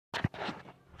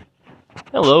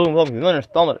Hello and welcome to another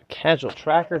installment of Casual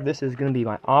Tracker. This is going to be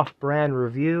my off-brand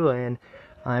review, and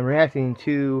I'm reacting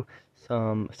to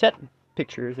some set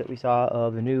pictures that we saw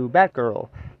of the new Batgirl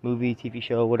movie, TV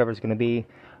show, whatever it's going to be,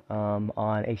 on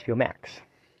HBO Max.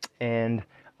 And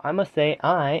I must say,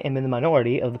 I am in the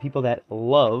minority of the people that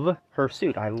love her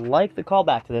suit. I like the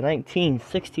callback to the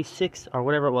 1966 or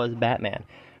whatever it was Batman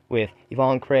with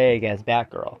Yvonne Craig as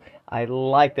Batgirl. I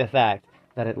like the fact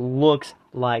that it looks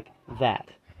like that.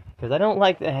 Because I don't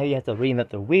like that you have to reinvent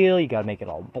the wheel, you gotta make it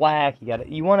all black,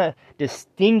 you wanna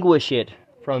distinguish it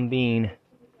from being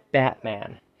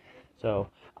Batman. So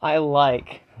I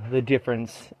like the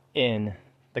difference in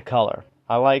the color.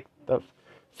 I like the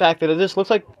fact that this looks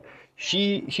like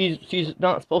she's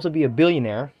not supposed to be a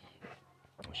billionaire.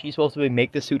 She's supposed to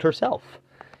make the suit herself.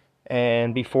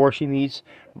 And before she meets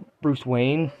Bruce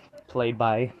Wayne, played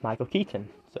by Michael Keaton.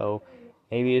 So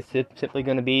maybe it's simply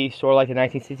going to be sort of like the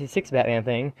 1966 Batman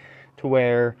thing, to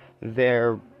where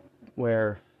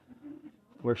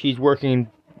she's working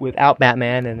without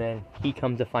Batman, and then he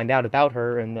comes to find out about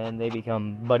her, and then they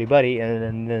become buddy-buddy,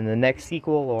 and then the next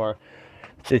sequel or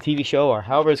the TV show or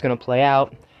however it's going to play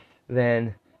out,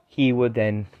 then he would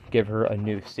then give her a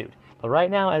new suit. But right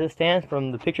now, as it stands,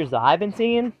 from the pictures that I've been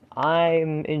seeing,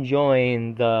 I'm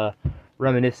enjoying the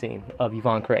reminiscing of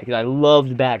Yvonne Craig. I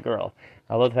loved Batgirl.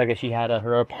 I love the fact that she had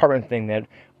her apartment thing that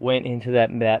went into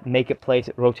that makeup place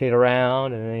that rotated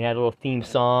around, and then they had a little theme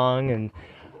song, and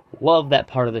love that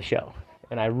part of the show.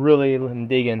 And I really am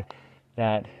digging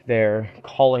that they're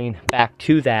calling back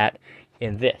to that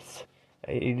in this.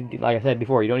 Like I said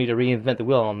before, you don't need to reinvent the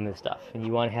wheel on this stuff, and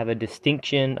you want to have a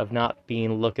distinction of not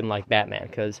looking like Batman,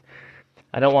 because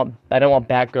I don't want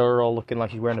Batgirl looking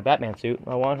like she's wearing a Batman suit.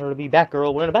 I want her to be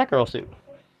Batgirl wearing a Batgirl suit.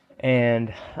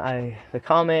 And the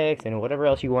comics and whatever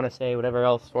else you want to say, whatever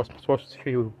source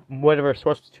you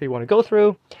want to go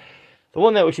through, the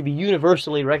one that should be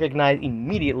universally recognized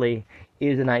immediately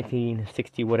is the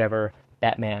 1960 whatever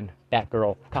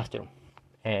Batgirl costume.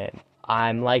 And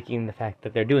I'm liking the fact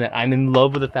that they're doing that. I'm in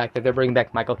love with the fact that they're bringing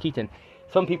back Michael Keaton.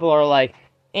 Some people are like,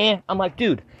 I'm like,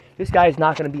 dude, this guy's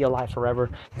not going to be alive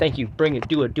forever. Thank you, bring it,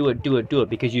 do it,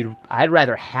 because I'd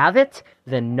rather have it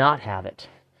than not have it.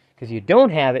 Because you don't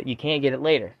have it, you can't get it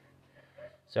later.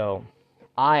 So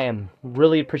I am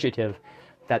really appreciative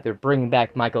that they're bringing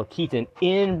back Michael Keaton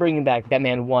bringing back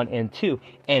Batman 1 and 2,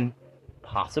 and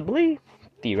possibly,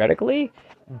 theoretically,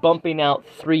 bumping out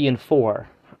 3 and 4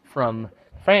 from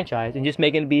the franchise and just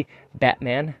making it be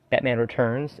Batman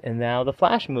Returns, and now the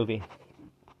Flash movie.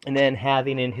 And then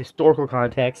having in historical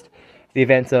context the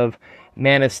events of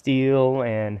Man of Steel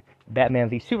and Batman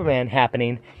v Superman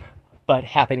happening, but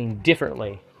happening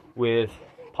differently, with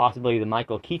possibly the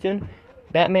Michael Keaton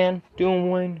Batman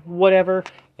doing whatever,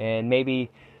 and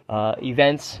maybe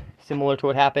events similar to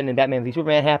what happened in Batman v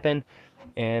Superman happen,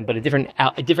 but a different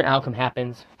outcome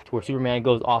happens to where Superman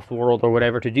goes off the world or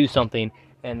whatever to do something,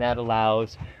 and that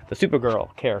allows the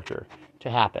Supergirl character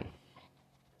to happen.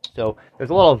 So there's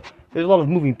a lot of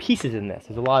moving pieces in this.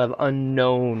 There's a lot of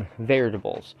unknown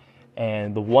variables,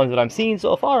 and the ones that I'm seeing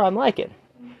so far, I'm liking.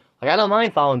 Like, I don't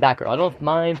mind following Batgirl. I don't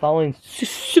mind following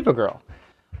Supergirl.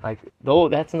 Like, though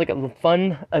that sounds like a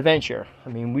fun adventure. I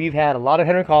mean, we've had a lot of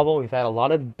Henry Cavill, we've had a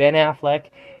lot of Ben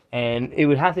Affleck, and it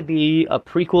would have to be a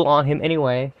prequel on him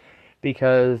anyway,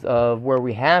 because of where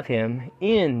we have him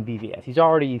in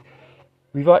BVS.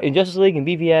 In Justice League and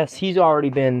BVS, he's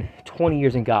already been 20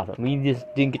 years in Gotham. We just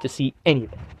didn't get to see any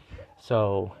of it.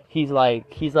 So he's like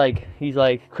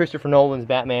Christopher Nolan's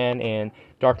Batman and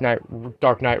Dark Knight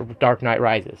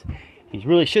Rises. He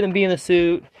really shouldn't be in the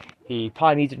suit. He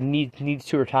probably needs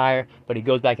to retire, but he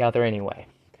goes back out there anyway.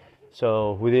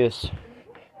 So with this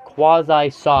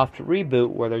quasi-soft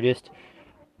reboot where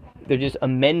they're just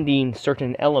amending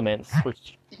certain elements,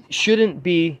 which shouldn't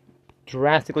be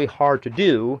drastically hard to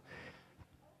do.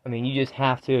 I mean, you just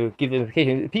have to give them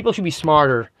indication. People should be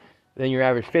smarter than your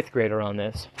average 5th grader on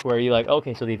this, where you're like,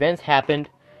 okay, so the events happened,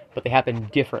 but they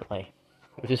happened differently,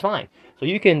 which is fine. So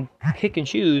you can pick and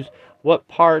choose what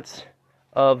parts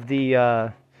of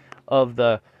the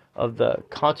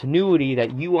continuity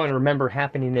that you want to remember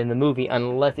happening in the movie,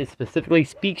 unless it specifically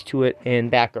speaks to it in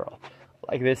Batgirl.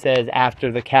 Like this says,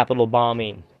 after the Capitol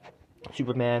bombing,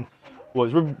 Superman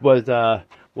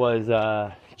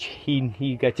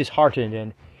he got disheartened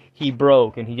and he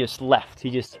broke and he just left. He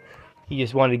just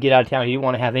wanted to get out of town. He didn't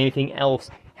want to have anything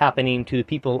else happening to the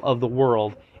people of the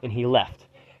world, and he left.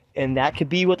 And that could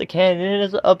be what the canon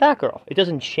is of Batgirl. It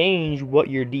doesn't change what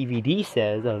your DVD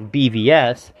says of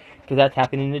BVS, because that's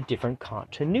happening in a different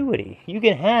continuity. You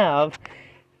can have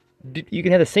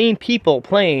the same people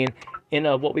playing in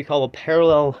what we call a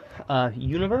parallel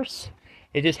universe,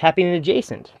 It's just happening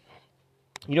adjacent.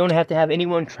 You don't have to have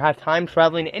anyone time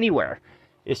traveling anywhere.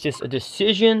 It's just a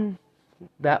decision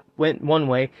that went one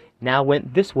way, now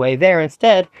went this way there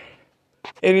instead.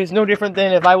 It is no different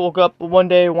than if I woke up one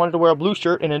day and wanted to wear a blue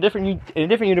shirt, and in a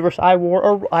different universe I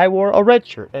wore a red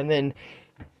shirt. And then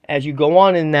as you go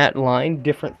on in that line,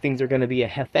 different things are going to be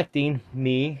affecting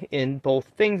me in both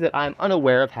things that I'm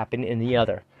unaware of happening in the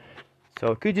other.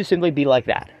 So it could just simply be like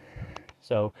that.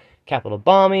 So Capitol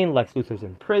bombing, Lex Luthor's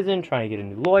in prison, trying to get a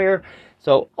new lawyer.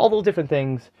 So all those different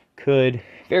things could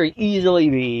very easily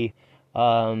be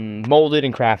molded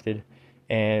and crafted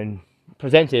and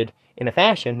presented in a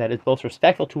fashion that is both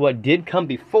respectful to what did come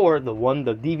before the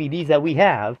DVDs that we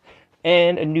have,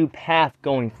 and a new path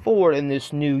going forward in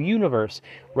this new universe,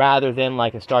 rather than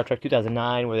like a Star Trek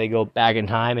 2009 where they go back in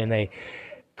time and they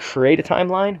create a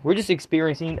timeline. We're just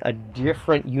experiencing a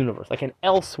different universe, like an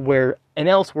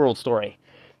Elseworld story,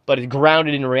 but it's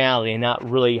grounded in reality and not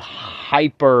really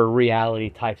hyper reality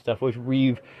type stuff, which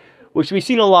we've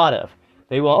seen a lot of.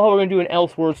 They will, we're going to do an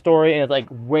Elseworld story, and it's like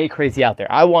way crazy out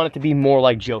there. I want it to be more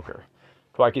like Joker.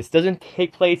 It doesn't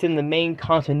take place in the main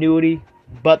continuity,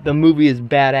 but the movie is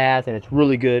badass, and it's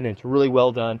really good, and it's really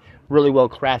well done, really well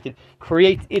crafted.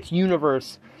 Creates its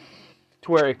universe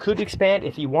to where it could expand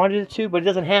if you wanted it to, but it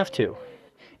doesn't have to.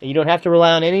 And you don't have to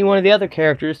rely on any one of the other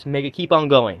characters to make it keep on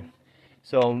going.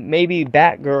 So maybe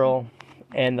Batgirl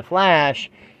and The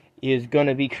Flash is going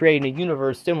to be creating a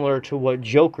universe similar to what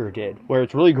Joker did, where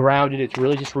it's really grounded, it's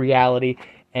really just reality,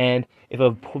 and if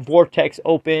a vortex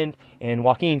opened and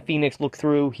Joaquin Phoenix looked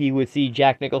through, he would see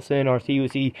Jack Nicholson, or he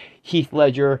would see Heath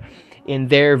Ledger in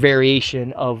their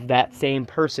variation of that same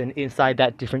person inside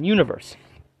that different universe,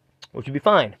 which would be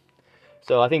fine.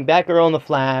 So I think Batgirl and The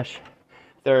Flash,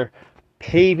 they're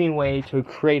paving way to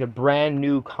create a brand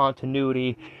new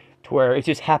continuity to where it's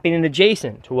just happening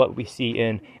adjacent to what we see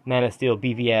in Man of Steel,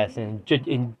 BVS,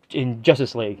 and in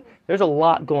Justice League. There's a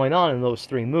lot going on in those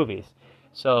three movies.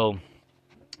 So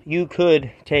you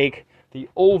could take the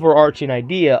overarching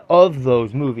idea of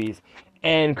those movies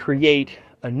and create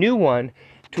a new one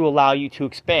to allow you to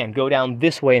expand, go down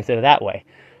this way instead of that way.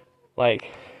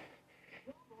 Like,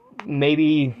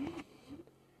 maybe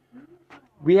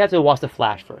we have to watch The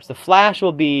Flash first. The Flash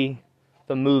will be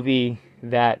the movie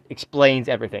that explains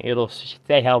everything. It'll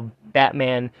say how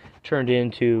Batman turned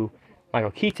into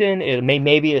Michael Keaton.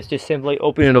 Maybe it's just simply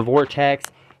opening a vortex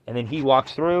and then he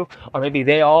walks through, or maybe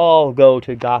they all go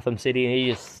to Gotham City and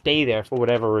they just stay there for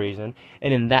whatever reason.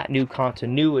 And in that new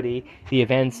continuity, the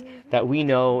events that we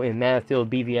know in Man of Steel,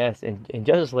 BVS, and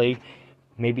Justice League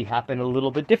maybe happen a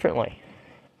little bit differently.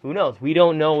 Who knows? We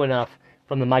don't know enough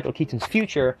from the Michael Keaton's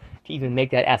future to even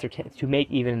make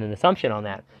even an assumption on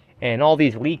that. And all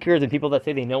these leakers and people that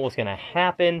say they know what's going to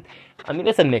happen, I mean,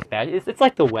 it's a mixed bag. It's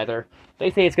like the weather.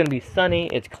 They say it's going to be sunny,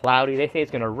 it's cloudy. They say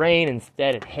it's going to rain,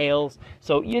 instead it hails.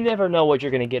 So you never know what you're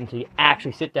going to get until you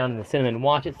actually sit down in the cinema and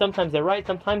watch it. Sometimes they're right,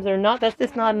 sometimes they're not. That's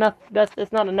just not enough.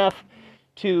 That's not enough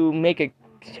to make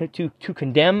to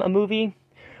condemn a movie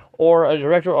or a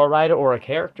director or a writer or a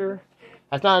character.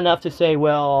 That's not enough to say,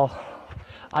 well,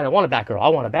 I don't want a Batgirl, I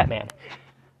want a Batman.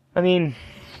 I mean,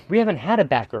 we haven't had a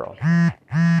Batgirl.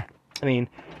 I mean,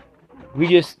 we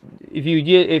just, if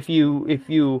you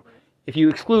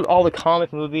exclude all the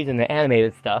comic movies and the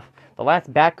animated stuff, the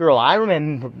last Batgirl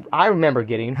I remember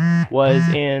getting was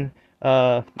in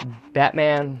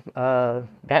Batman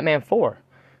 4,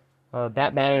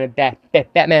 Batman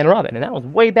and Robin, and that was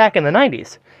way back in the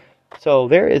 90s. So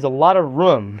there is a lot of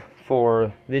room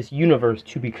for this universe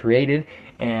to be created,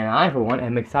 and I, for one,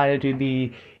 am excited to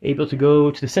be able to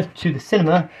go to the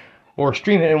cinema or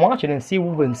stream it and watch it and see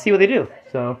what they do.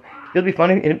 So it'll be fun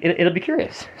and it'll be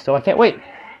curious. So I can't wait.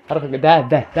 I don't think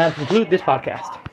that conclude this podcast.